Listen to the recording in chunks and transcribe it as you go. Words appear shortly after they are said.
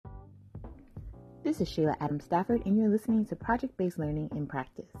This is Shayla Adams Stafford, and you're listening to Project-Based Learning in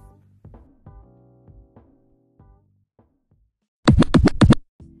Practice.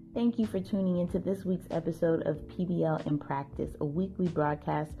 Thank you for tuning into this week's episode of PBL in Practice, a weekly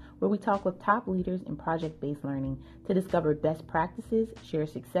broadcast where we talk with top leaders in project-based learning to discover best practices, share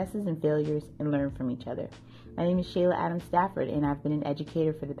successes and failures, and learn from each other. My name is Shayla Adams Stafford, and I've been an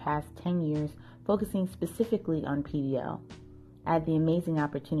educator for the past 10 years, focusing specifically on PBL. I had the amazing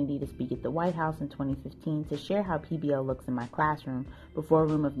opportunity to speak at the White House in 2015 to share how PBL looks in my classroom before a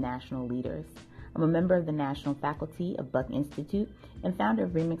room of national leaders. I'm a member of the national faculty of Buck Institute and founder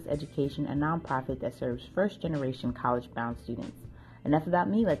of Remix Education, a nonprofit that serves first-generation college-bound students. Enough about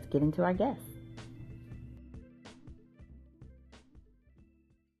me, let's get into our guests.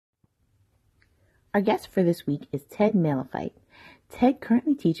 Our guest for this week is Ted Malafite. Ted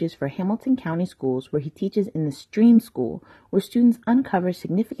currently teaches for Hamilton County Schools, where he teaches in the STREAM School, where students uncover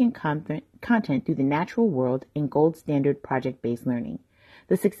significant content through the natural world and gold standard project-based learning.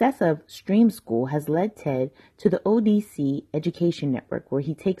 The success of STREAM School has led Ted to the ODC Education Network, where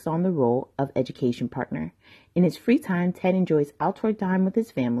he takes on the role of education partner. In his free time, Ted enjoys outdoor time with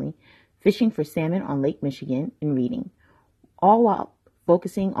his family, fishing for salmon on Lake Michigan, and reading, all while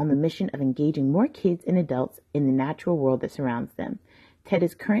focusing on the mission of engaging more kids and adults in the natural world that surrounds them. Ted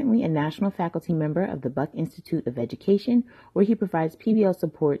is currently a national faculty member of the Buck Institute of Education, where he provides PBL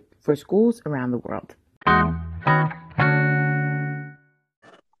support for schools around the world.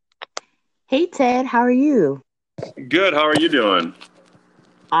 Hey, Ted, how are you? Good. How are you doing?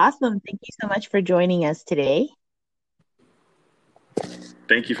 Awesome. Thank you so much for joining us today.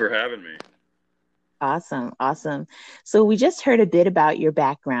 Thank you for having me. Awesome. So we just heard a bit about your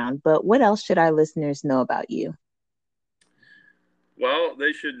background, but what else should our listeners know about you? Well,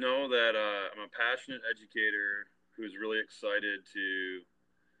 they should know that I'm a passionate educator who's really excited to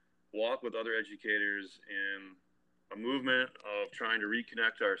walk with other educators in a movement of trying to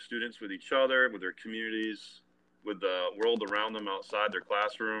reconnect our students with each other, with their communities, with the world around them outside their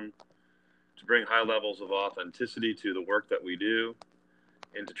classroom, to bring high levels of authenticity to the work that we do,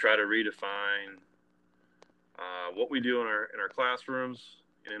 and to try to redefine what we do in our classrooms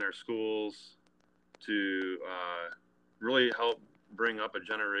and in our schools to really help bring up a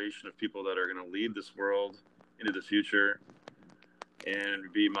generation of people that are going to lead this world into the future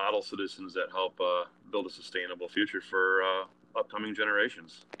and be model citizens that help build a sustainable future for upcoming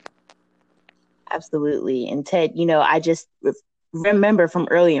generations. Absolutely. And Ted, I just remember from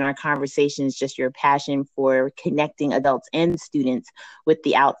early in our conversations, just your passion for connecting adults and students with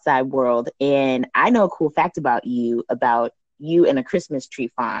the outside world. And I know a cool fact about you and a Christmas tree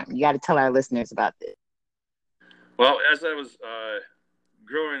farm. You got to tell our listeners about this. Well, as I was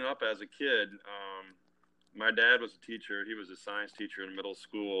growing up as a kid, my dad was a teacher. He was a science teacher in middle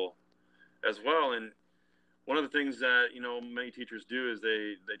school as well. And one of the things that, many teachers do is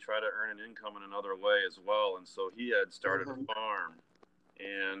they try to earn an income in another way as well. And so he had started a farm.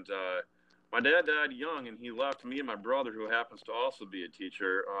 And my dad died young, and he left me and my brother, who happens to also be a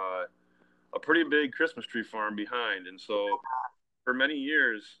teacher, a pretty big Christmas tree farm behind. And so for many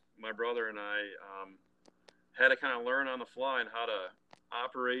years, my brother and I had to kind of learn on the fly and how to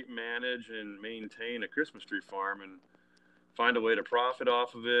operate, manage, and maintain a Christmas tree farm and find a way to profit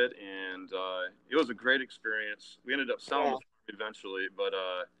off of it. And it was a great experience. We ended up selling it eventually, but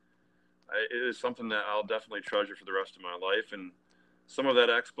it is something that I'll definitely treasure for the rest of my life. And some of that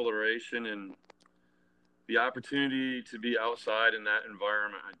exploration and the opportunity to be outside in that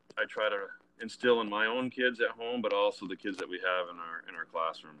environment, I try to instill in my own kids at home, but also the kids that we have in our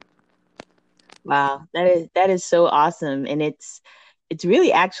classroom. Wow, that is so awesome. And it's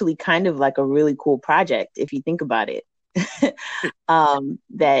really actually kind of like a really cool project if you think about it.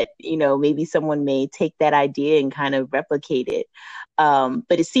 That, maybe someone may take that idea and kind of replicate it.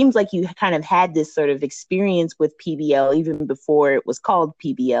 But it seems like you kind of had this sort of experience with PBL even before it was called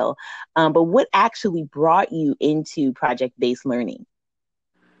PBL. But what actually brought you into project-based learning?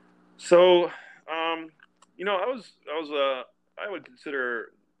 So, I would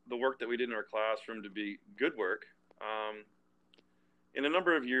consider the work that we did in our classroom to be good work. In a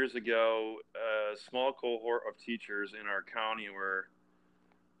number of years ago, a small cohort of teachers in our county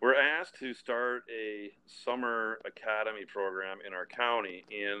were asked to start a summer academy program in our county.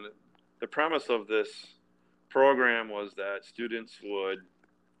 And the premise of this program was that students would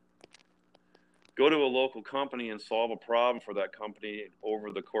go to a local company and solve a problem for that company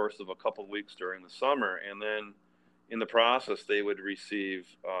over the course of a couple of weeks during the summer. And then in the process, they would receive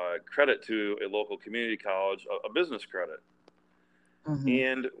credit to a local community college, a business credit. Mm-hmm.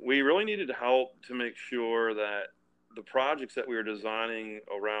 And we really needed help to make sure that the projects that we were designing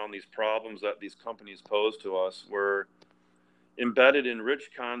around these problems that these companies pose to us were embedded in rich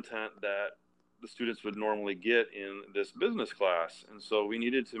content that the students would normally get in this business class. And so we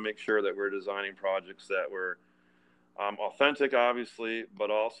needed to make sure that we're designing projects that were authentic, obviously, but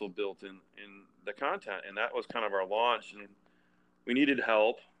also built in the content. And that was kind of our launch. And we needed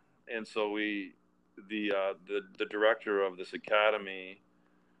help. And so the director of this academy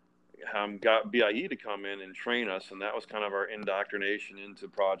got BIE to come in and train us. And that was kind of our indoctrination into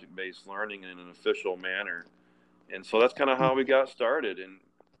project-based learning in an official manner. And so that's kind of how we got started. And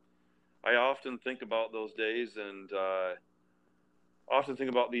I often think about those days, and often think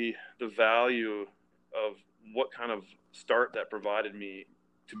about the value of what kind of start that provided me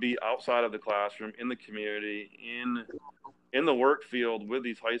to be outside of the classroom, in the community, in the work field with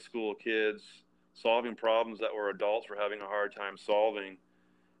these high school kids, solving problems that were adults were having a hard time solving,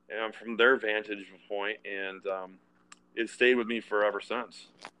 and from their vantage point. And it stayed with me forever since.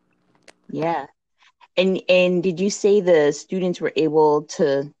 Yeah. And did you say the students were able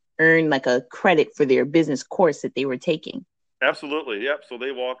to earn like a credit for their business course that they were taking? Absolutely, yep. So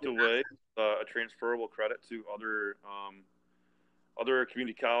they walked away a transferable credit to other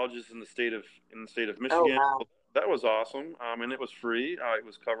community colleges in the state of Oh, Michigan. wow. That was awesome, and it was free. It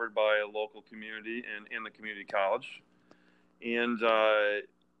was covered by a local community and in the community college, and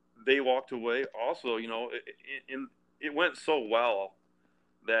they walked away. Also, it went so well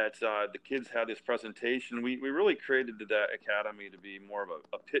that the kids had this presentation. We really created that academy to be more of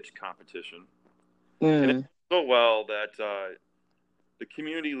a pitch competition, and it Mm. went so well that the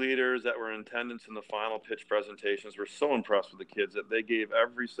community leaders that were in attendance in the final pitch presentations were so impressed with the kids that they gave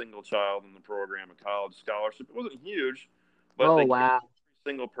every single child in the program a college scholarship. It wasn't huge, but Oh, they gave wow. every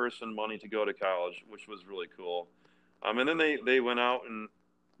single person money to go to college, which was really cool. And then they went out and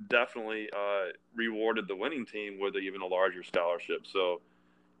definitely rewarded the winning team with even a larger scholarship. So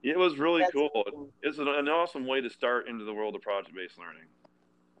it was really That's cool. cool. It's an awesome way to start into the world of project-based learning.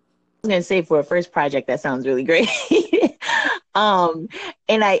 Was gonna say for a first project, that sounds really great. um,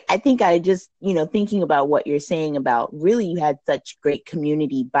 and I think I just, thinking about what you're saying about really you had such great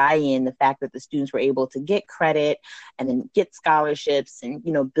community buy-in, the fact that the students were able to get credit and then get scholarships and,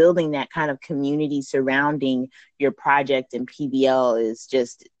 building that kind of community surrounding your project and PBL is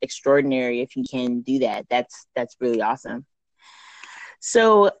just extraordinary if you can do that. That's really awesome.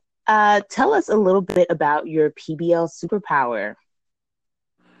 So tell us a little bit about your PBL superpower.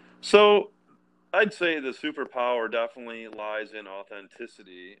 So I'd say the superpower definitely lies in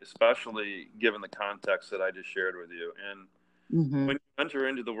authenticity, especially given the context that I just shared with you. And Mm-hmm. when you enter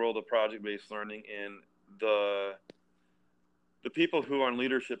into the world of project-based learning, and the the people who are in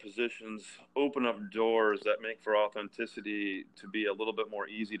leadership positions open up doors that make for authenticity to be a little bit more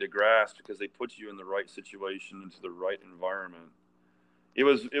easy to grasp because they put you in the right situation, into the right environment. It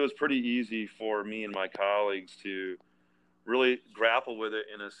was pretty easy for me and my colleagues to really grapple with it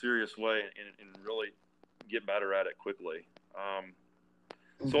in a serious way, and really get better at it quickly.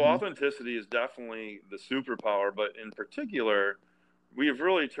 So Mm-hmm. authenticity is definitely the superpower, but in particular, we've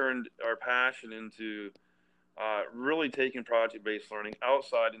really turned our passion into really taking project-based learning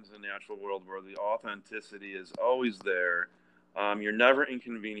outside into the natural world where the authenticity is always there. You're never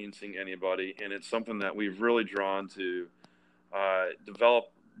inconveniencing anybody, and it's something that we've really drawn to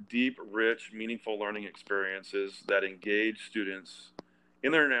develop deep, rich, meaningful learning experiences that engage students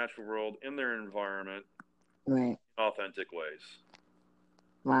in their natural world, in their environment, Right. in authentic ways.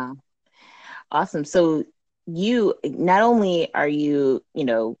 Wow. Awesome. So you not only are you,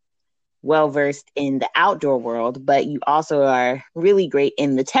 well versed in the outdoor world, but you also are really great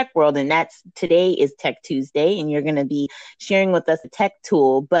in the tech world. And that's today is Tech Tuesday, and you're going to be sharing with us a tech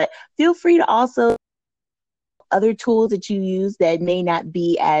tool. But feel free to also other tools that you use that may not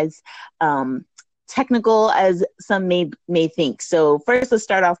be as technical as some may think. So first, let's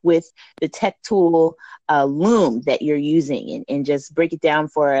start off with the tech tool Loom that you're using, and just break it down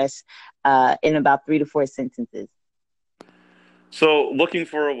for us in about 3 to 4 sentences. So, looking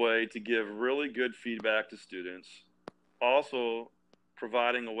for a way to give really good feedback to students, also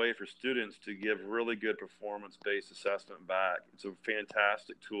providing a way for students to give really good performance based assessment back. It's a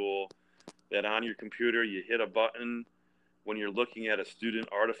fantastic tool that on your computer you hit a button when you're looking at a student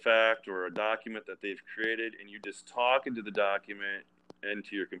artifact or a document that they've created, and you just talk into the document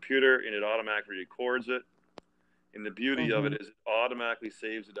into your computer, and it automatically records it. And the beauty of Mm-hmm. it is it automatically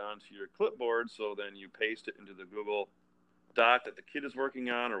saves it onto your clipboard, so then you paste it into the Google Doc that the kid is working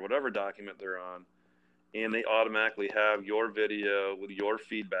on or whatever document they're on, and they automatically have your video with your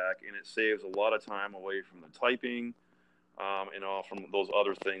feedback, and it saves a lot of time away from the typing and all from those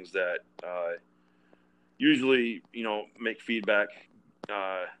other things that usually, make feedback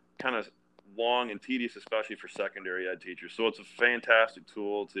kind of long and tedious, especially for secondary ed teachers. So it's a fantastic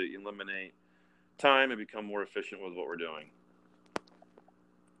tool to eliminate time and become more efficient with what we're doing.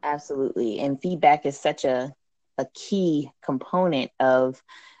 Absolutely. And feedback is such a key component of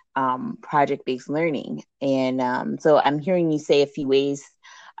project-based learning. And so I'm hearing you say a few ways.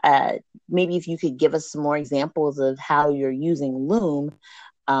 Maybe if you could give us some more examples of how you're using Loom,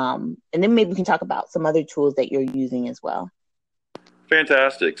 and then maybe we can talk about some other tools that you're using as well.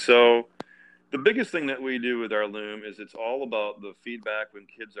 Fantastic. So the biggest thing that we do with our Loom is it's all about the feedback when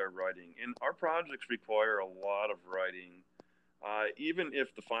kids are writing. And our projects require a lot of writing. Even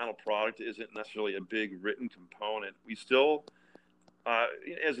if the final product isn't necessarily a big written component, we still,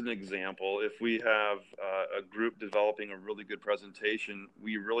 as an example, if we have a group developing a really good presentation,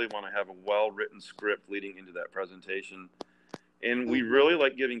 we really want to have a well-written script leading into that presentation. And we really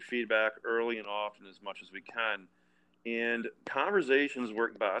like giving feedback early and often as much as we can. And conversations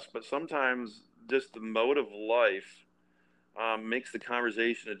work best, but sometimes just the mode of life makes the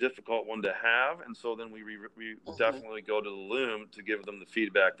conversation a difficult one to have. And so then we definitely go to the Loom to give them the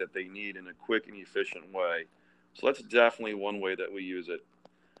feedback that they need in a quick and efficient way. So that's definitely one way that we use it.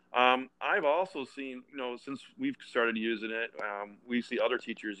 I've also seen, since we've started using it, we see other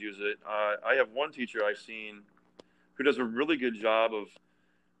teachers use it. I have one teacher I've seen who does a really good job of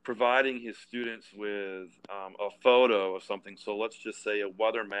providing his students with a photo of something. So let's just say a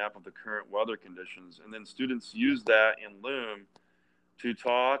weather map of the current weather conditions. And then students use that in Loom to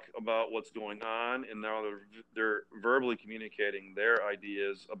talk about what's going on. And now they're verbally communicating their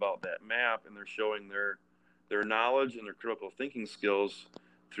ideas about that map, and they're showing their knowledge and their critical thinking skills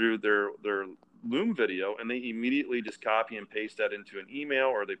through their Loom video. And they immediately just copy and paste that into an email,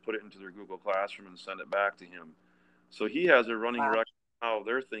 or they put it into their Google Classroom and send it back to him. So he has a running record how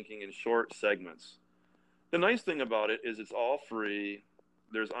they're thinking in short segments. The nice thing about it is it's all free.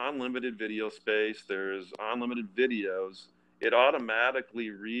 There's unlimited video space. There's unlimited videos. It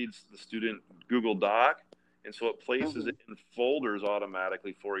automatically reads the student Google Doc, and so it places it in folders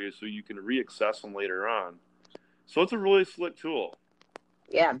automatically for you so you can reaccess them later on. So it's a really slick tool.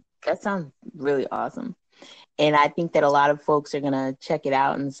 Yeah, that sounds really awesome. And I think that a lot of folks are going to check it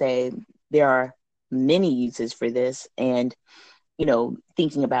out and say there are many uses for this. And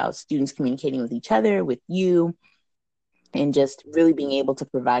thinking about students communicating with each other, with you, and just really being able to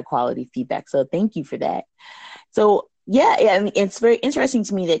provide quality feedback. So thank you for that. So yeah, I mean, it's very interesting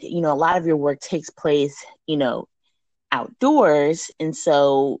to me that, a lot of your work takes place, outdoors. And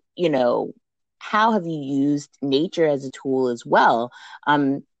so, how have you used nature as a tool as well?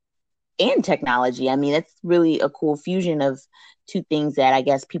 And technology. I mean, that's really a cool fusion of two things that I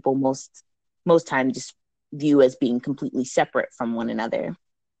guess people most times just view as being completely separate from one another.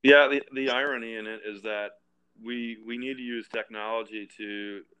 Yeah, the irony in it is that we need to use technology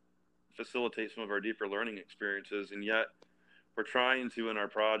to facilitate some of our deeper learning experiences, and yet we're trying to, in our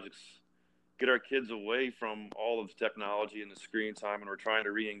projects, get our kids away from all of the technology and the screen time, and we're trying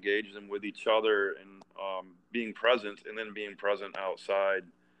to re-engage them with each other and being present, and then being present outside.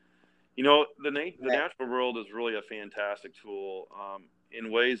 The natural world is really a fantastic tool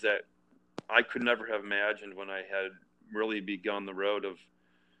in ways that I could never have imagined when I had really begun the road of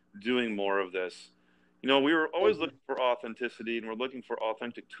doing more of this. We were always looking for authenticity, and we're looking for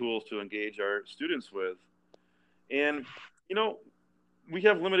authentic tools to engage our students with. And, we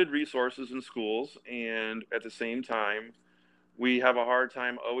have limited resources in schools, and at the same time, we have a hard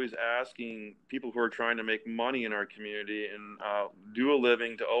time always asking people who are trying to make money in our community and do a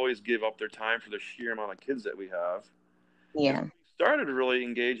living to always give up their time for the sheer amount of kids that we have. Yeah. And we started really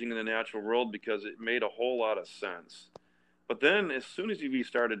engaging in the natural world because it made a whole lot of sense. But then as soon as we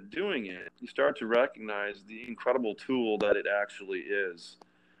started doing it, you start to recognize the incredible tool that it actually is.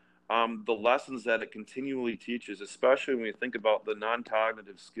 The lessons that it continually teaches, especially when we think about the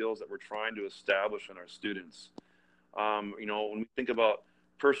non-cognitive skills that we're trying to establish in our students. When we think about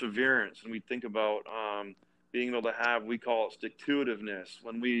perseverance, and we think about being able to have, we call it stick-to-itiveness.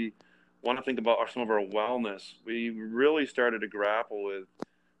 When we want to think about some of our wellness, we really started to grapple with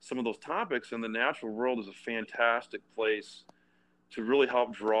some of those topics, and the natural world is a fantastic place to really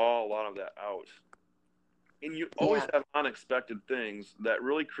help draw a lot of that out. And you always have unexpected things that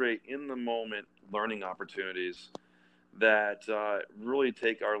really create in-the-moment learning opportunities that really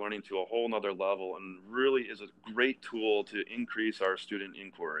take our learning to a whole nother level, and really is a great tool to increase our student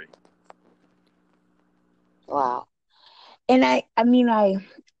inquiry. Wow. And I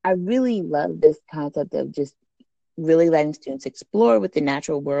really love this concept of just really letting students explore with the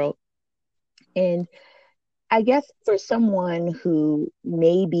natural world. And I guess for someone who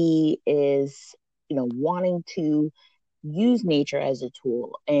maybe is, wanting to use nature as a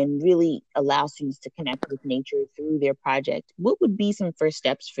tool and really allow students to connect with nature through their project, what would be some first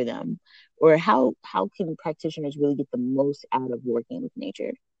steps for them? Or how can practitioners really get the most out of working with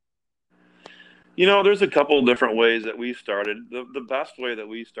nature? There's a couple of different ways that we started. The best way that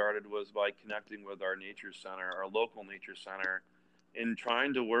we started was by connecting with our nature center, our local nature center, and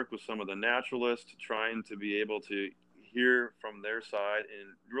trying to work with some of the naturalists, trying to be able to hear from their side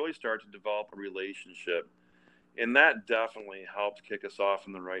and really start to develop a relationship. And that definitely helped kick us off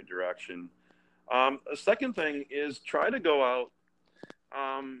in the right direction. A second thing is try to go out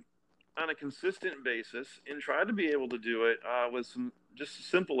on a consistent basis and try to be able to do it with some just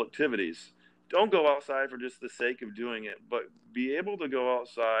simple activities. Don't go outside for just the sake of doing it, but be able to go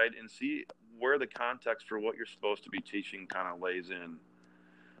outside and see where the context for what you're supposed to be teaching kind of lays in.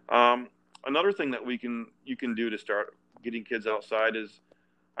 Another thing that you can do to start getting kids outside is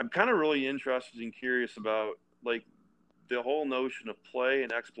I'm kind of really interested and curious about like the whole notion of play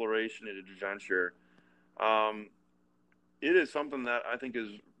and exploration and adventure. Um, it is something that I think is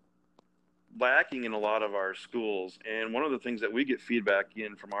lacking in a lot of our schools. And one of the things that we get feedback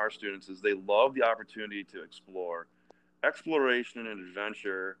in from our students is they love the opportunity to explore. Exploration and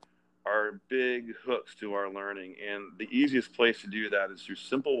adventure are big hooks to our learning. And the easiest place to do that is through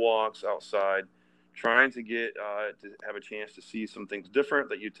simple walks outside, trying to get to have a chance to see some things different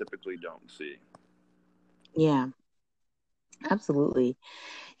that you typically don't see. Yeah, absolutely.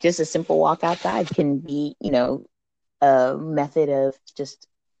 Just a simple walk outside can be, a method of just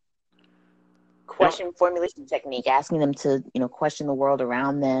Yep. question formulation technique, asking them to, question the world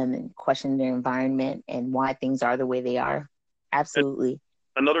around them and question their environment and why things are the way they are. Absolutely.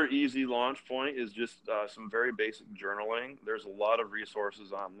 Another easy launch point is just some very basic journaling. There's a lot of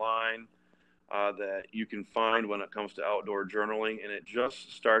resources online that you can find when it comes to outdoor journaling, and it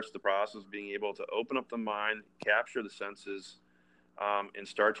just starts the process of being able to open up the mind, capture the senses, and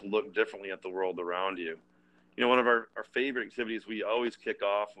start to look differently at the world around you. One of our favorite activities we always kick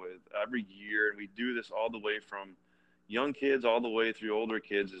off with every year, and we do this all the way from young kids all the way through older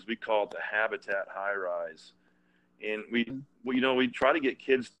kids, is we call it the Habitat High Rise. And we try to get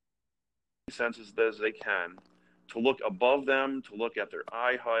kids senses as they can to look above them, to look at their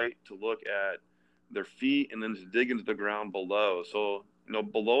eye height, to look at their feet, and then to dig into the ground below. So,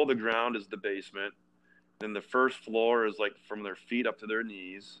 below the ground is the basement. Then the first floor is like from their feet up to their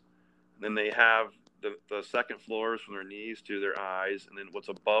knees. Then they have the second floor is from their knees to their eyes. And then what's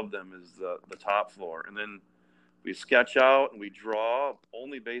above them is the top floor. And then we sketch out and we draw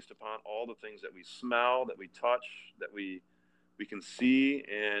only based upon all the things that we smell, that we touch, that we can see,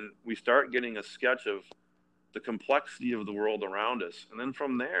 and we start getting a sketch of the complexity of the world around us. And then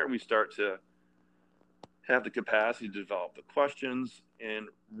from there, we start to have the capacity to develop the questions. And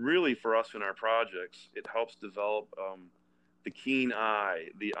really, for us in our projects, it helps develop the keen eye,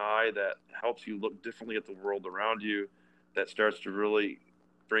 the eye that helps you look differently at the world around you, that starts to really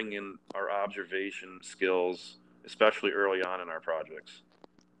bring in our observation skills, especially early on in our projects.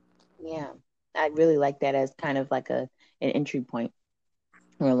 Yeah. I really like that as kind of like an entry point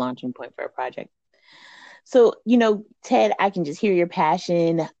or a launching point for a project. So, Ted, I can just hear your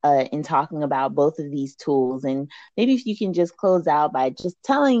passion in talking about both of these tools. And maybe if you can just close out by just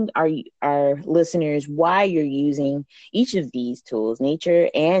telling our listeners why you're using each of these tools, nature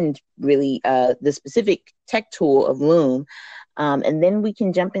and really the specific tech tool of Loom. And then we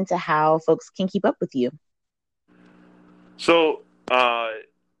can jump into how folks can keep up with you. So, a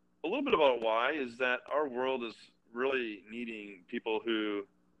little bit about why is that our world is really needing people who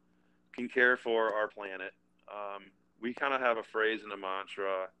can care for our planet. We kind of have a phrase and a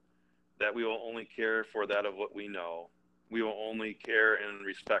mantra that we will only care for that of what we know. We will only care and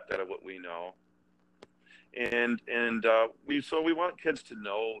respect that of what we know. And we want kids to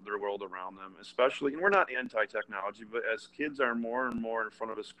know their world around them, especially. And we're not anti-technology, but as kids are more and more in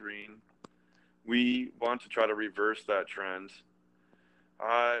front of a screen, we want to try to reverse that trend.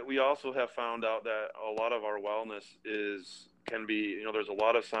 We also have found out that a lot of our wellness can be, there's a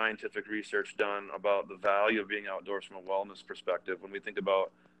lot of scientific research done about the value of being outdoors from a wellness perspective when we think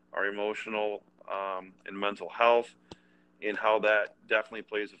about our emotional and mental health, and how that definitely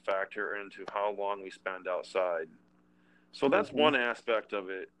plays a factor into how long we spend outside. So that's Mm-hmm. one aspect of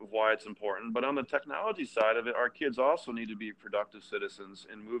it, why it's important. But on the technology side of it, our kids also need to be productive citizens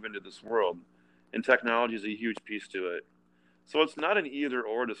and move into this world. And technology is a huge piece to it. So it's not an either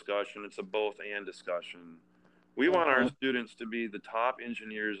or discussion, it's a both and discussion. We want our Mm-hmm. students to be the top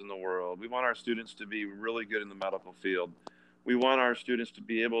engineers in the world. We want our students to be really good in the medical field. We want our students to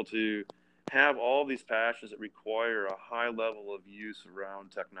be able to have all these passions that require a high level of use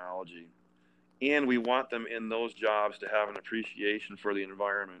around technology. And we want them in those jobs to have an appreciation for the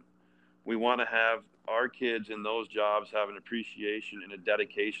environment. We want to have our kids in those jobs have an appreciation and a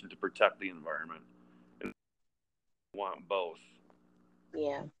dedication to protect the environment. And we want both.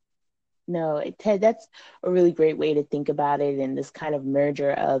 Yeah. No, Ted, that's a really great way to think about it, and this kind of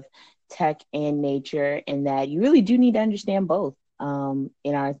merger of tech and nature, and that you really do need to understand both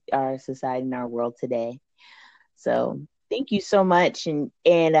in our society and our world today. So thank you so much. And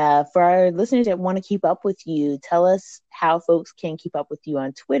for our listeners that want to keep up with you, tell us how folks can keep up with you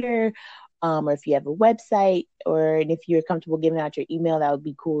on Twitter, or if you have a website, or and if you're comfortable giving out your email, that would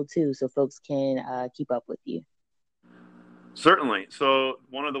be cool too, so folks can keep up with you. Certainly. So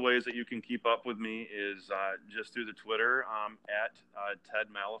one of the ways that you can keep up with me is just through the Twitter at Ted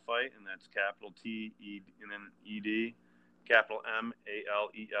Malefyte, and that's capital T E and then ED, capital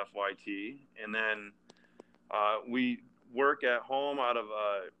MALEFYT, and then we work at home out of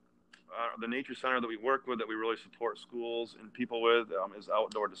the nature center that we work with, that we really support schools and people with, is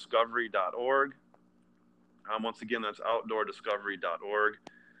outdoordiscovery.org. Once again, that's outdoordiscovery.org.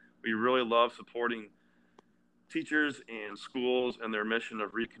 We really love supporting teachers and schools and their mission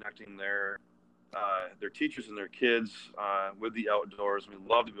of reconnecting their teachers and their kids with the outdoors. We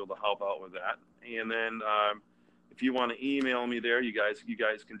love to be able to help out with that. And then if you want to email me there, you guys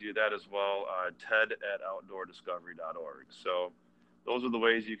can do that as well. ted@outdoordiscovery.org. So those are the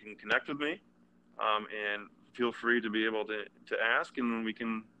ways you can connect with me, and feel free to be able to ask, and we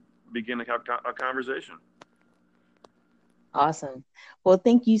can begin a conversation. Awesome. Well,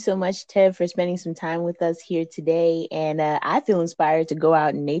 thank you so much, Ted, for spending some time with us here today. And I feel inspired to go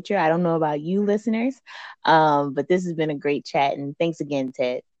out in nature. I don't know about you listeners, but this has been a great chat. And thanks again,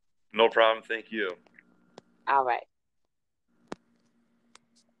 Ted. No problem. Thank you. All right.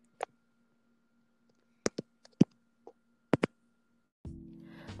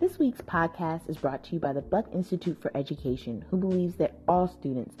 This week's podcast is brought to you by the Buck Institute for Education, who believes that all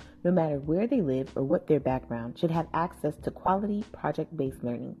students, no matter where they live or what their background, should have access to quality project-based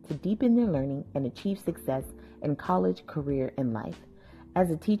learning to deepen their learning and achieve success in college, career, and life.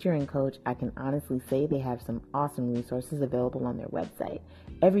 As a teacher and coach, I can honestly say they have some awesome resources available on their website.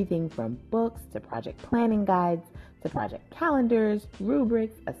 Everything from books to project planning guides to project calendars,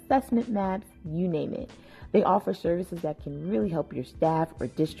 rubrics, assessment maps, you name it. They offer services that can really help your staff or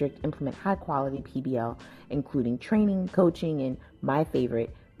district implement high-quality PBL, including training, coaching, and my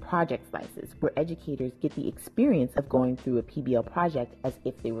favorite, project slices, where educators get the experience of going through a PBL project as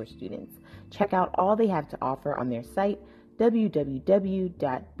if they were students. Check out all they have to offer on their site, www.bie.org.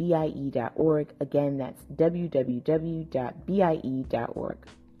 Again, that's www.bie.org.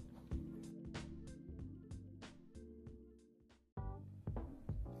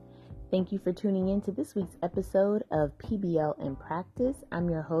 Thank you for tuning in to this week's episode of PBL in Practice. I'm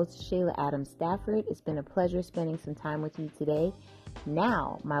your host, Shayla Adams Stafford. It's been a pleasure spending some time with you today.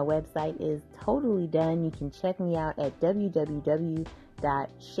 Now, my website is totally done. You can check me out at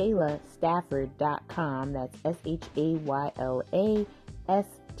www.shaylastafford.com. That's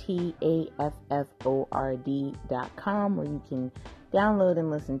SHAYLASTAFFORD.com, where you can download and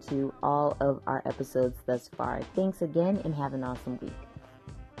listen to all of our episodes thus far. Thanks again, and have an awesome week.